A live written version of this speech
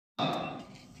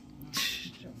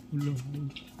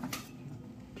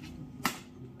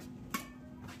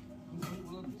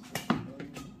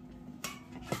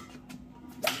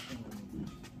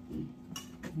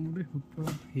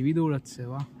Heavy দৌড়াচ্ছে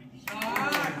বাহ।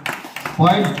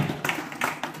 Point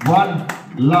 1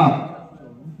 love.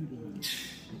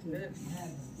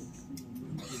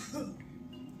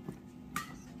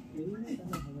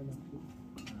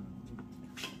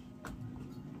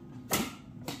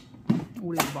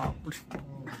 ওরে বাপ রে।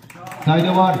 Side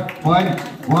over. Point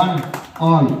 1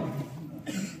 all.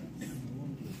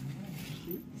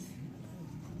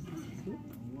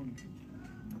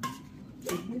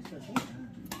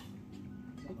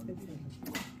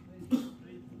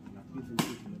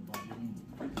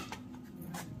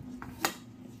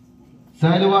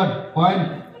 Side over. Point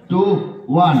 2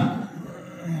 1.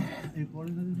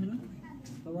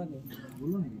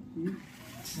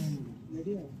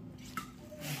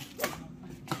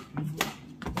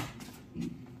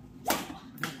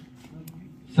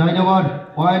 Side over.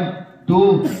 Point 2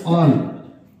 all.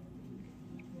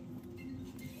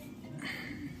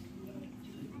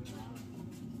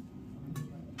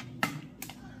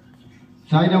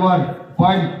 Side over.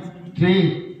 Point 3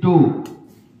 2.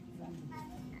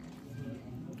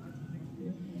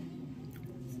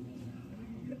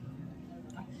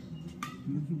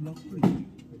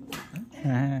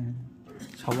 হ্যাঁ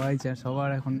সবাই চায়, সবার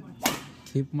এখন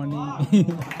খেপ মানে।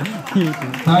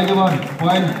 Side over.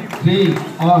 Point 3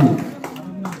 all.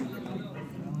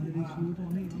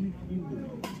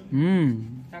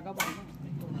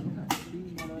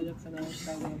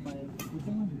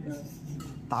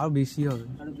 তাও বেশি হবে,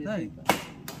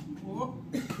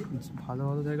 ভালো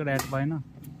ভালো জায়গার অ্যাড পায় না,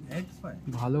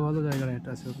 ভালো ভালো জায়গার অ্যাড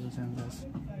আছে ওদের চ্যানেলে আছে।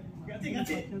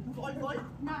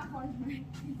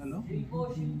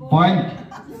 Point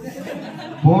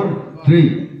 4 3.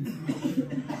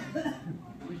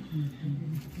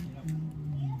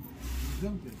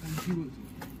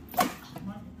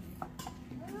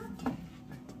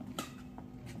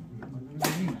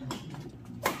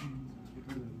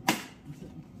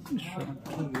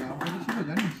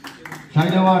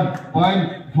 Side over. Point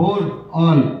 4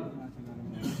 all.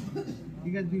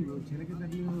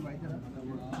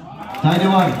 Side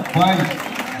over. Point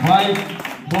 5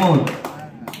 4.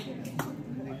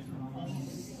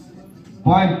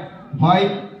 Point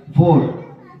 5 4.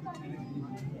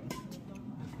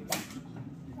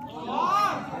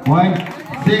 Point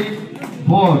 6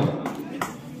 4.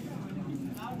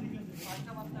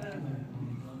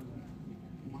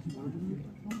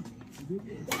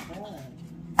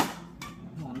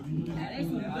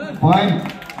 Point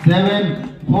 7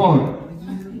 4.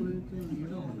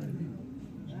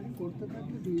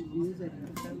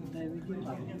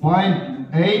 Point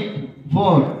 8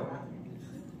 4.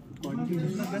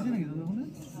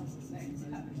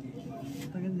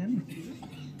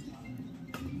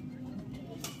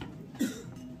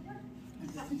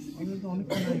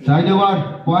 Side over.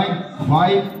 Point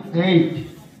 5 8.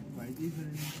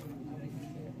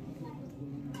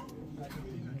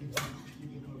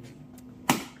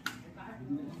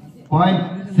 Point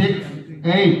 6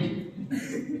 8.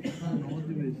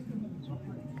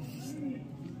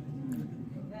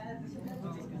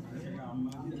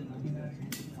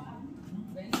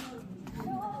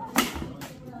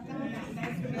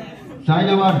 Side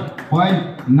over. Point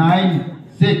 9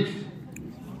 6.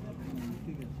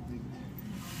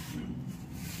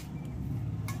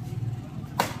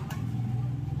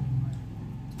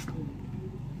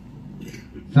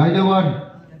 Side over.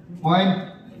 Point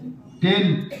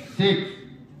 10 6.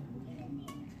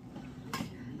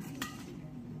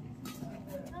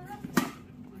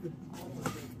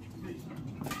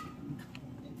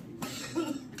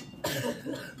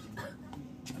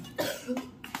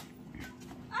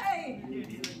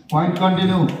 Point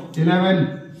continue. 11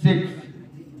 6.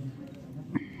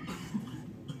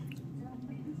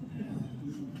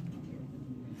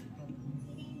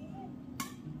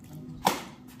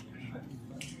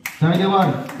 Side over.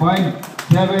 Point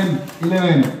 7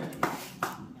 11.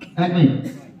 Acme.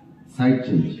 Side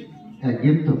change.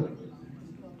 Again to.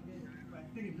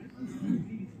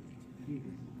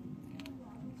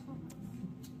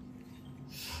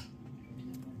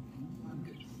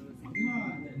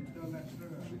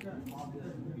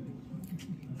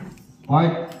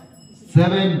 Point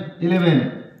 7 11.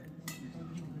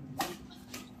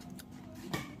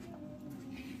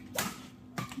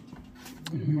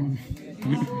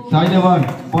 Side over.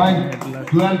 Point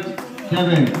 12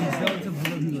 7.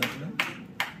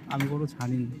 আমি কোনো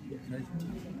ছাড়ি।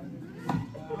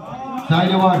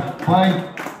 Side over. Point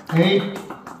 8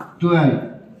 12.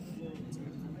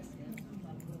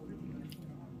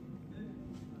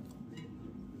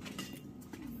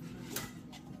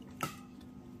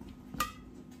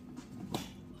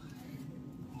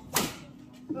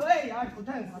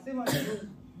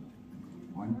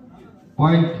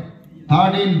 Point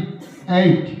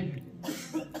 13-8.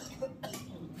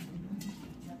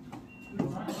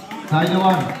 Side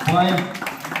over. Point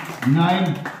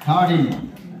 9-13.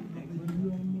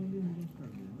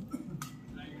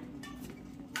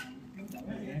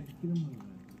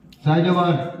 Side over.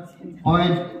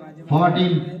 Point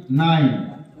 14-9.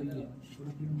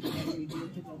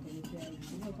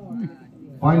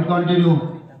 Point continue.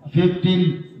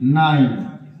 15-9.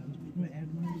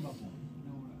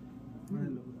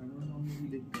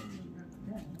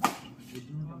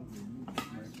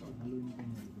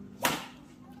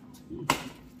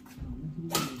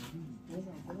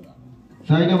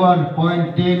 Side over.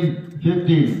 Point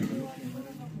 10-15.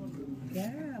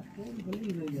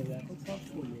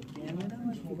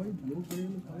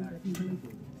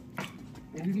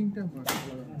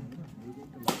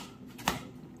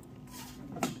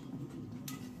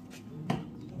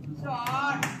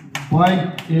 Point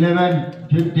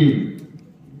 11-15.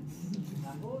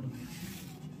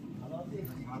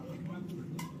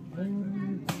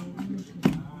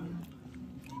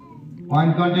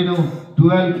 Point continue.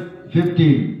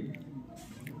 12-15.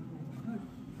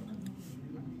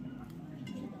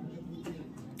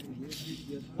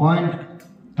 Point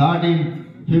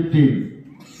 13-15.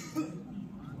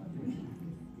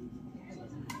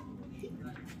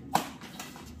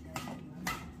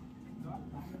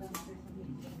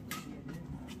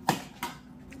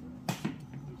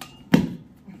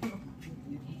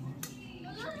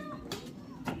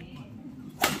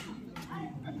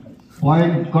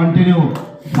 Point continue.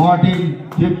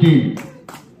 14-15.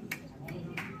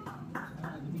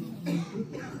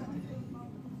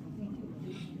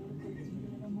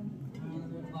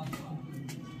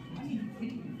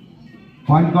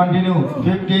 Point continue.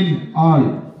 15 all.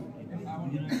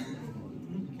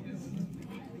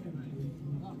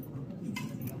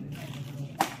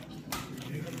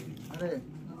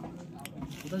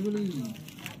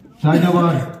 Side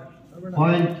over.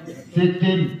 Point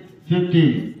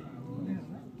 16-15.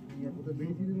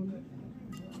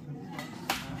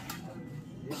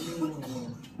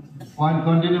 Point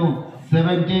continue.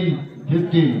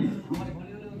 17-15.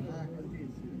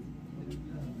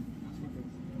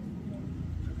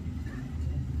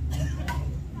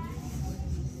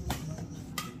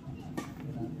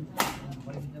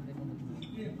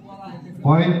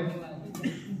 Point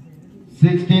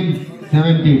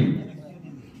 16-17.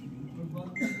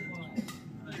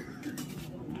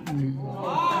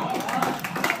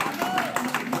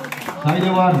 Side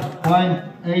over. Point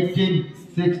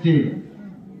 18-16.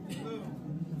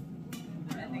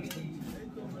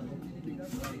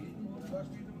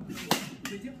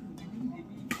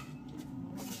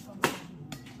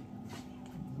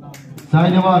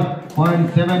 Side over. Point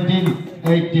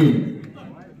 17-18.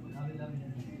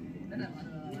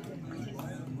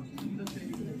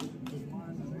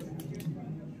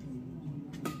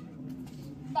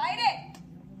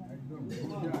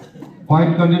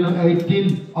 Point continue.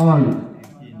 18 all.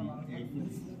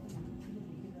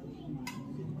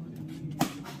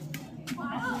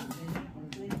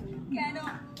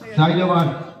 Side over.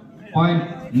 Point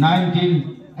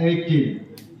 19-18.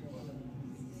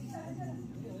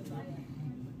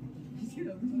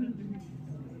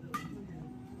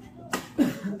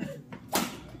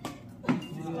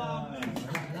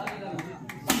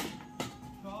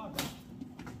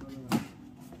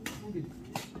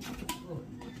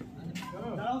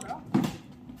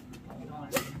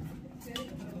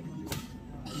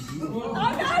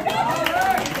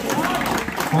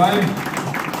 Point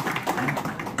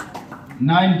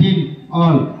 19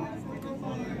 all.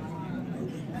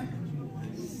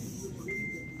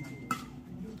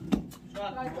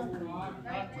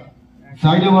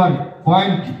 Side over.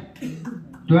 Point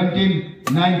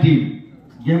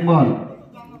 20-19. Game ball.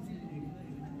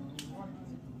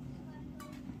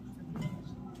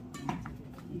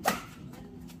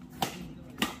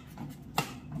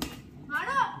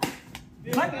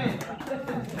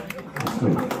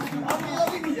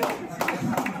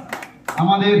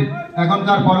 আমাদের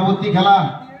এখনকার পরবর্তী খেলা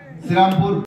শ্রীরামপুর